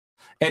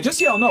And just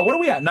so y'all know, what are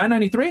we at?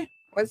 993?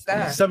 What's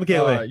that? 7K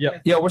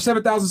away. Yeah, we're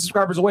 7,000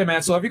 subscribers away,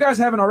 man. So if you guys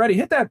haven't already,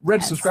 hit that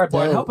red subscribe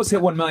button. Help us hit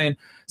 1 million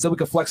so we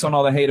can flex on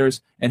all the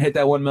haters and hit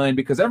that 1 million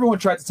because everyone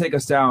tried to take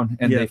us down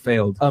and they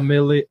failed. A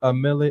million. Oh,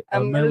 we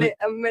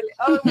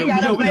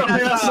gotta play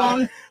that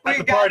song at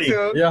the party.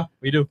 Yeah,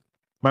 we do.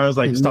 Mario's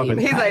like, stop it.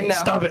 He's like, no.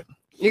 Stop it.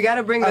 You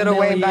gotta bring Little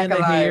Wayne back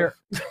alive.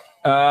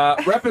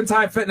 Reppin'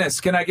 Time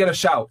Fitness. Can I get a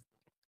shout?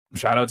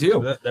 Shout out to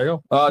you. There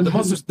you go. The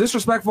most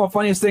disrespectful and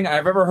funniest thing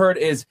I've ever heard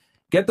is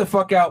get the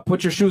fuck out,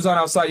 put your shoes on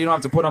outside. You don't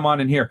have to put them on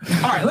in here.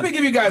 All right, let me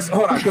give you guys,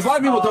 hold on, because a lot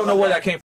of people don't know where that came from.